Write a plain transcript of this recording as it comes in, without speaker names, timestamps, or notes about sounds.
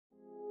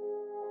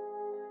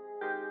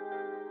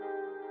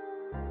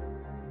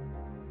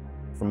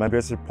From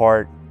University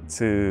Park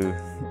to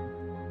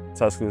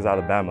Tuscaloosa,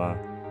 Alabama,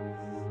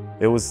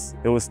 it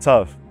was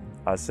tough.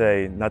 I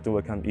say nothing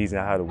would come easy.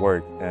 I had to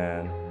work,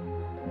 and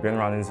being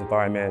around this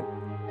environment,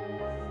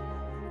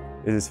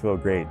 it just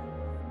felt great.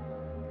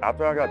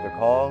 After I got the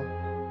call,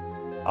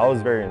 I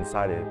was very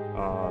excited.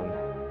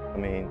 I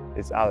mean,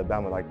 it's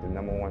Alabama, like the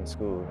 #1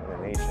 school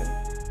in the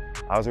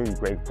nation. I was really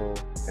grateful,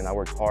 and I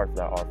worked hard for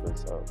that offer,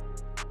 so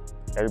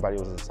everybody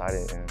was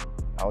excited, and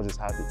I was just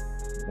happy.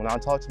 When I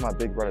talked to my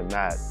big brother,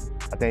 Matt,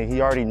 I think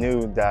he already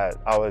knew that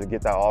I would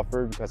get that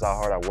offer because how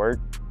hard I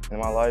worked in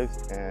my life,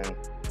 and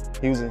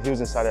he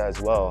was excited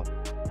as well.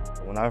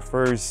 When I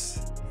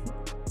first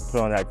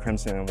put on that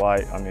crimson and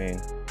white, I mean,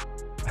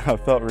 I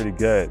felt really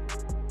good,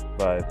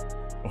 but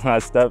when I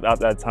stepped out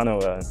that tunnel,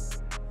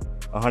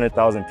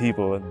 100,000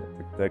 people,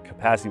 the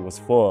capacity was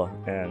full,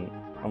 and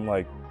I'm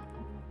like,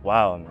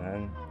 wow,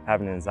 man,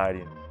 having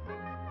anxiety.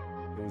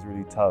 It was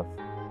really tough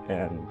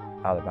in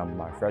Alabama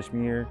my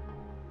freshman year,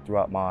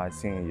 throughout my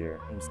senior year.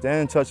 I'm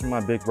staying in touch with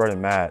my big brother,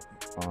 Matt.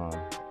 I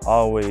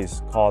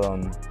always call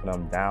him when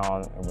I'm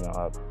down and when I'm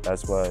up.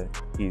 That's what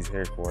he's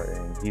here for,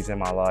 and he's in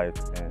my life,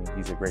 and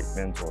he's a great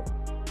mentor,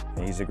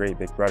 and he's a great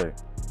big brother.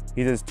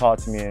 He just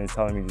talked to me and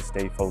telling me to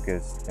stay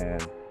focused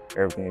and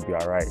everything will be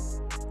all right.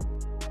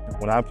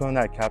 When I put on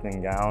that cap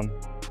and gown,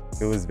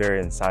 it was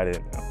very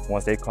exciting.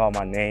 Once they called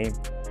my name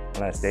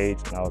on that stage,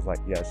 and I was like,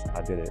 yes,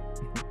 I did it.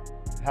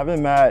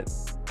 Having Matt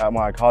at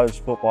my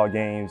college football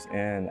games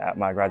and at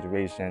my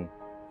graduation,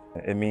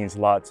 it means a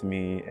lot to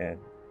me, and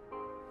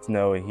to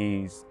know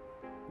he's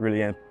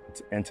really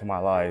into my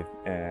life,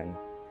 and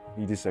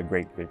he's just a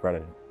great big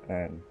brother.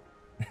 And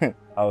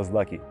I was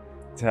lucky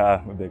to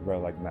have a big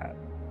brother like Matt.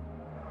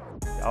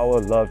 I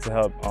would love to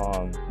help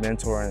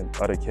mentoring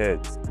other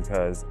kids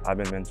because I've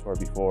been mentored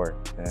before,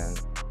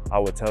 and I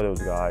would tell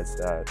those guys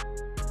that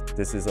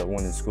this is a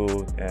winning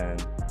school and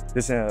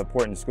this is an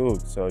important school,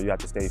 so you have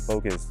to stay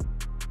focused.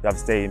 You have to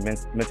stay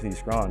mentally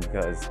strong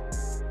because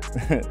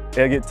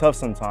it'll get tough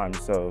sometimes,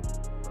 so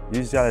you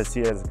just gotta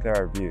see it as a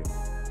clear view.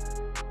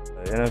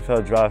 The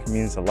NFL draft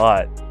means a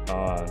lot.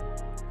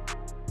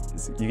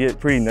 You get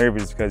pretty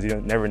nervous because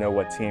you never know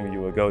what team you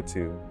will go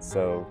to.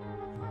 So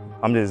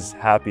I'm just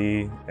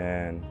happy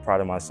and proud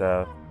of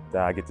myself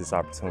that I get this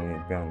opportunity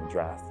to be on the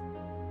draft.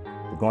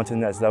 But going to the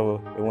next level,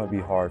 it wouldn't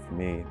be hard for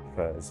me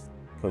because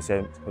Coach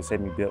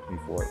Saban built me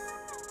for it.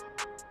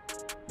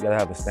 You gotta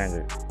have a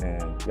standard,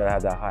 and you gotta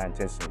have that high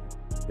intensity.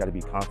 You gotta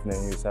be confident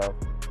in yourself,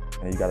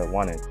 and you gotta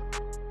want it.